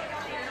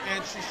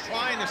 And she's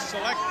trying to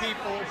select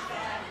people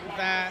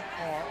that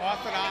are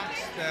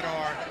orthodox, that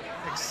are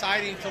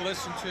exciting to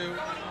listen to,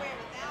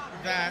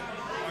 that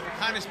are the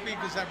kind of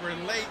speakers that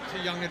relate to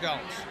young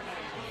adults.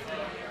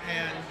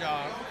 And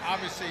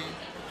obviously,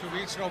 2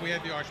 weeks ago we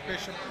had the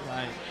Archbishop,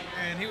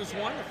 and he was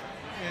wonderful.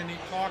 And he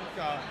talked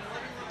on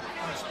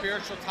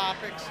spiritual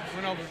topics,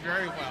 went over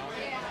very well.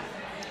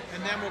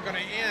 And then we're going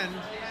to end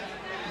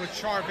with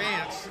Char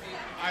Vance.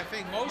 I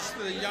think most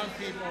of the young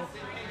people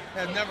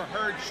have never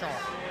heard Char.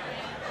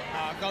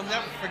 They'll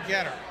never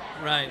forget her.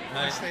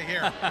 Once they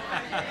hear her.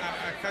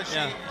 Because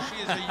she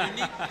is a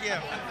unique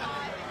gift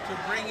to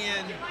bring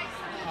in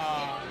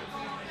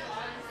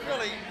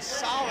really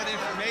solid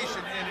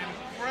information in an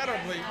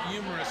incredibly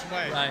humorous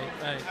way.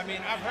 I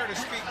mean, I've heard her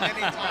speak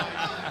many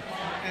times,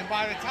 and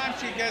by the time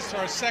she gets to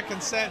her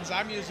second sentence,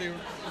 I'm usually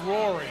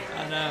roaring.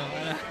 I know.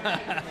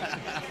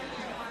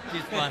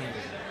 She's funny.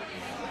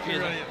 She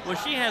really is. Well,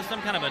 she has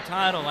some kind of a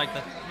title like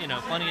the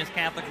funniest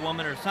Catholic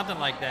woman or something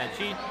like that.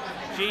 She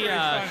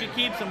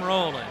keeps them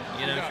rolling.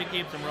 She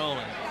keeps them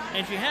rolling.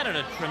 And she had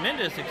a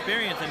tremendous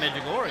experience in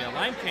Medjugorje, a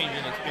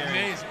life-changing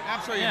experience. Amazing,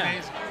 absolutely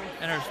amazing.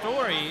 And her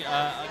story,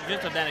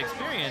 just of that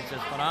experience,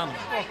 is phenomenal.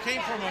 Well,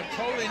 came from a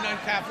totally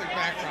non-Catholic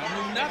background,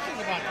 knew nothing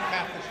about the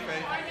Catholic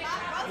faith,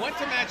 went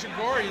to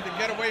Medjugorje to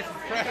get away from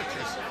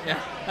predators.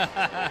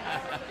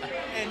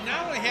 And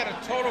not only had a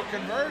total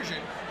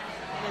conversion,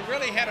 but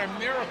really had a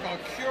miracle,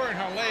 curing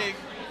her leg.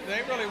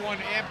 They really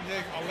wanted to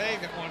amputate a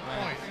leg at one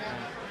point.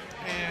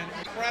 And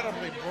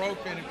incredibly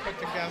broken and put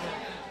together.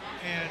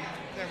 And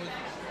there was,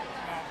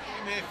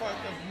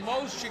 the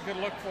most she could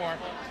look for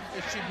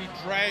is she'd be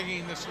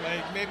dragging this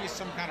leg, maybe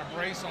some kind of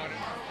brace on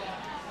it.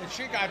 And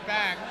she got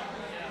back,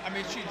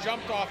 she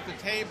jumped off the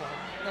table.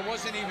 There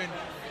wasn't even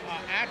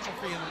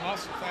atrophy in the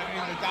muscles.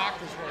 The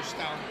doctors were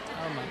astounded.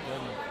 Oh my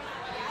goodness.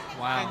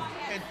 Wow.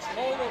 And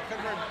total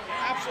conversion.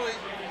 Absolutely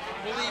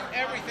believe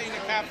everything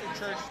the Catholic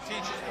Church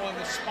teaches on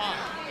the spot.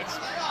 It's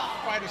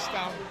quite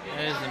astounding.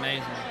 That is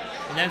amazing.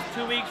 And that's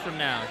 2 weeks from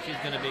now she's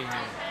going to be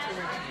here. 2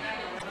 weeks from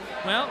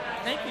now. Well,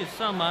 thank you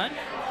so much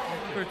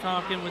for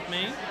talking with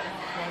me.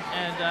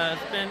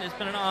 And it's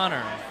been an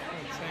honor.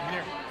 Same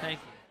here. Thank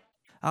you.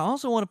 I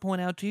also want to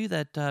point out to you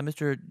that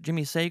Mr.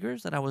 Jimmy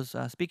Sagers, that I was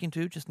speaking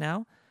to just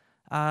now,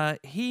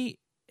 he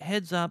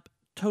heads up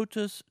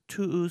Totus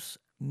Tuus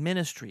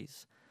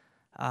Ministries.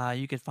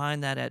 You can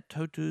find that at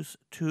Totus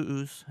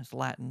Tuus, it's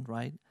Latin,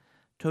 right?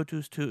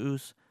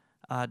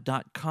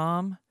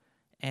 totustuus.com,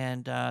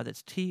 and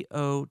that's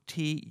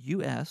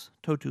T-O-T-U-S,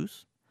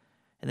 Totus,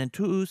 and then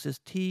Tuus is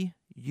T-U-U-S.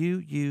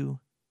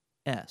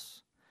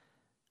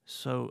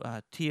 So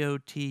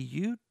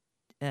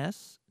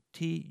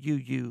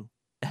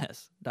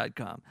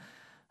Totuus.com.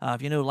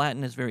 If you know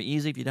Latin, it's very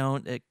easy. If you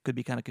don't, it could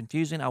be kind of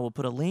confusing. I will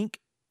put a link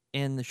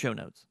in the show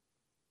notes.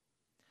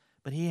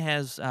 But he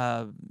has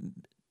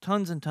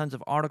tons and tons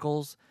of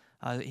articles.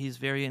 He's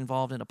very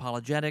involved in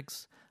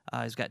apologetics.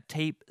 He's got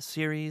tape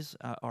series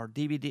or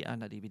DVD,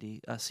 not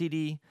DVD,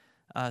 CD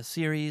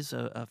series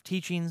of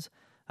teachings.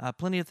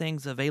 Plenty of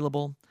things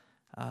available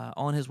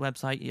on his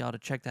website. You ought to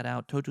check that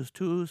out,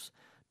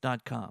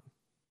 totustuus.com.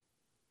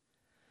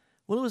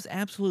 Well, it was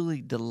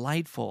absolutely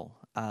delightful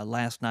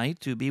last night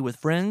to be with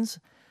friends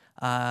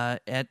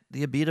at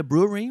the Abita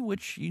Brewery,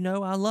 which you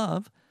know I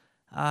love,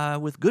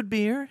 with good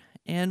beer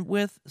and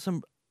with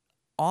some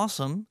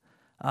awesome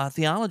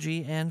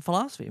theology and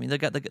philosophy. I mean,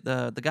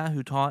 the guy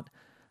who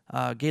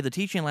gave the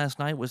teaching last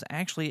night was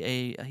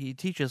actually he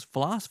teaches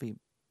philosophy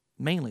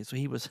mainly, so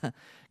he was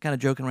kind of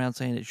joking around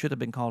saying it should have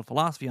been called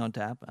Philosophy on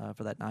Tap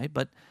for that night,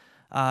 but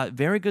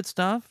very good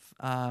stuff.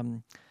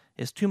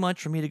 It's too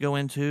much for me to go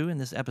into in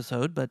this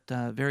episode, but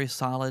very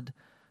solid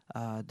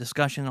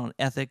discussion on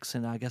ethics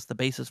and I guess the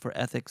basis for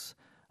ethics,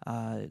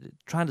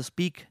 trying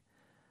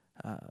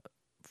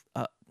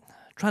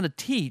to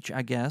teach,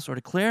 I guess, or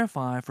to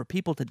clarify for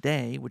people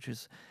today, which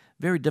is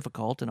very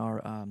difficult in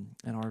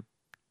our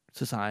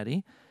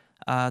society,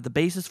 the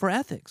basis for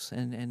ethics,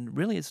 and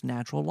really it's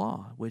natural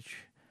law, which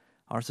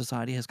our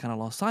society has kind of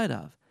lost sight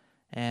of,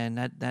 and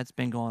that's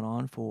been going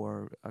on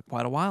for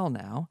quite a while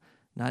now.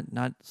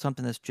 Not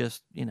something that's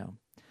just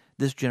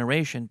this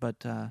generation,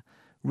 but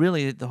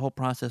really the whole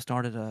process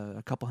started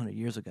a couple hundred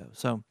years ago.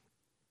 So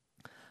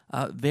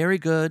very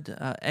good,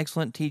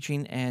 excellent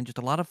teaching, and just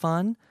a lot of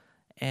fun.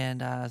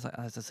 And as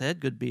I said,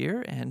 good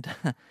beer, and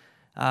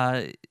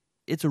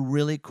it's a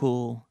really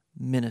cool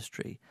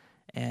ministry.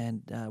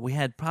 And we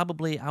had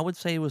probably, I would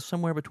say it was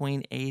somewhere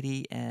between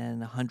 80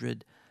 and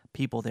 100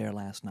 people there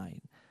last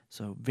night.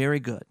 So very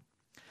good.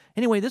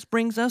 Anyway, this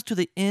brings us to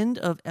the end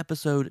of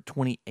episode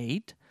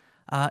 28.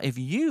 If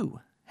you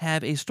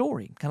have a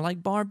story, kind of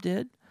like Barb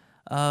did,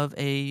 of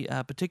a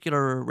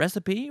particular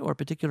recipe or a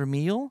particular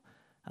meal,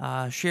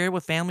 share it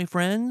with family,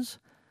 friends,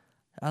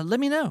 let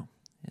me know.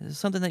 If it's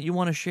something that you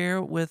want to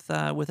share with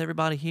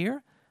everybody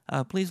here,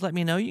 please let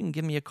me know. You can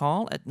give me a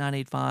call at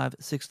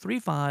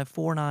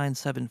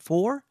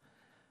 985-635-4974,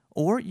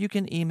 or you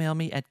can email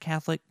me at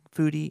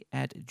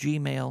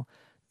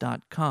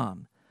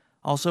catholicfoodie@gmail.com.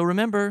 Also,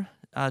 remember,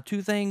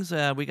 two things.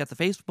 We got the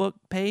Facebook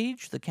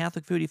page, the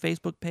Catholic Foodie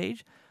Facebook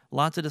page.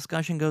 Lots of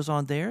discussion goes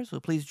on there, so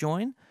please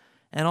join.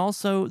 And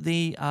also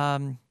the,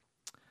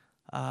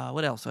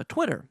 what else?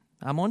 Twitter.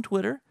 I'm on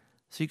Twitter,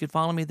 so you can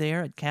follow me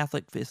there at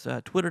Catholic. It's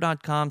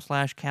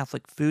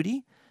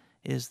twitter.com/CatholicFoodie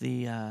is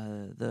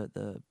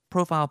the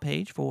profile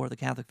page for the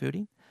Catholic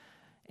Foodie.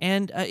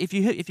 And if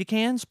you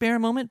can spare a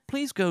moment,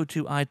 please go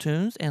to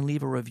iTunes and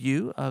leave a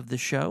review of the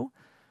show.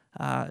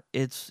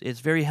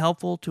 It's very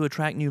helpful to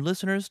attract new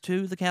listeners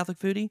to the Catholic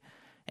Foodie.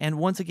 And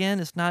once again,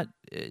 it's not,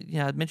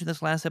 I mentioned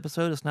this last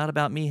episode, it's not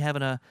about me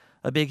having a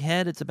big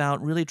head. It's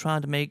about really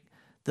trying to make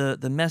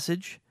the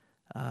message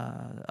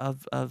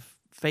of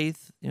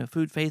faith,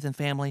 food, faith, and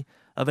family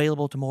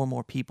available to more and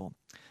more people.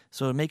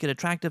 So to make it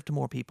attractive to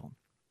more people.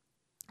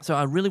 So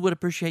I really would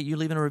appreciate you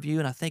leaving a review,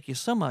 and I thank you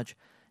so much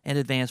in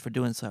advance for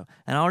doing so.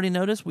 And I already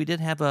noticed we did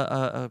have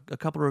a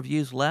couple of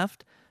reviews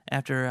left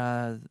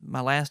after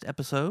my last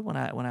episode when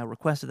I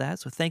requested that.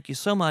 So thank you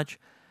so much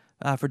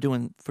for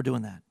doing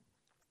that.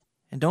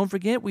 And don't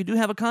forget, we do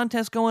have a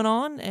contest going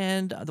on,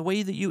 and the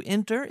way that you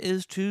enter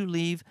is to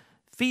leave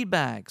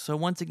feedback. So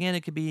once again,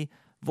 it could be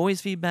voice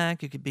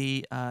feedback, it could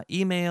be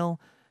email.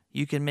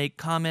 You can make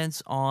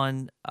comments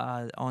on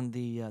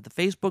the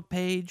Facebook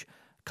page,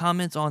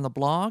 comments on the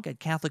blog at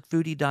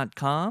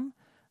catholicfoodie.com.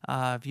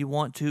 If you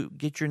want to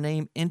get your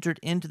name entered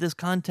into this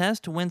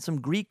contest to win some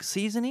Greek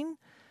seasoning,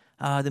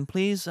 then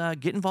please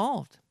get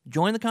involved.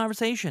 Join the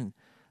conversation.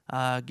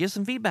 Give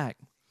some feedback.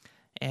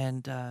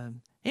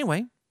 And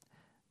anyway,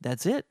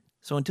 that's it.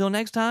 So until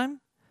next time,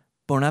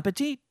 bon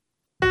appetit.